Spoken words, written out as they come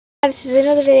This is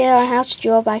another video on how to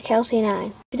draw by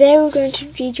Kelsey9. Today we're going to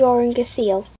be drawing a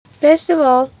seal. First of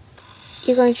all,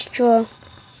 you're going to draw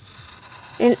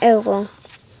an oval.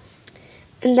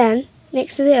 And then,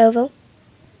 next to the oval,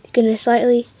 you're going to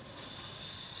slightly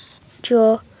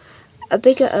draw a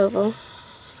bigger oval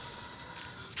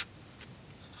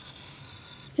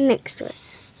next to it.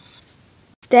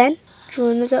 Then,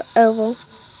 draw another oval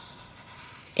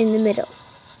in the middle.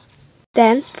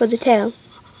 Then, for the tail,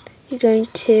 you're going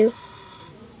to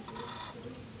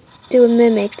do a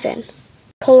mermaid fin.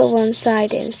 Colour one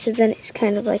side in, so then it's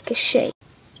kind of like a shape.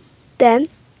 Then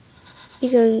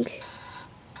you're going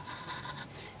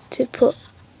to put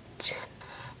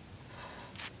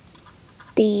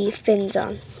the fins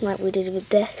on, like we did with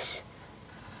this.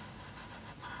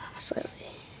 Slightly,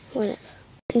 whenever.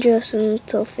 And draw some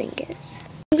little fingers.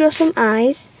 Draw some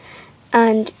eyes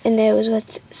and a nose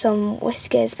with some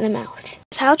whiskers and a mouth.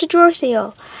 That's how to draw a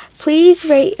seal. Please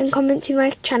rate and comment to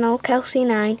my channel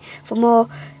Kelsey9 for more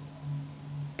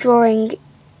drawing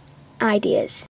ideas.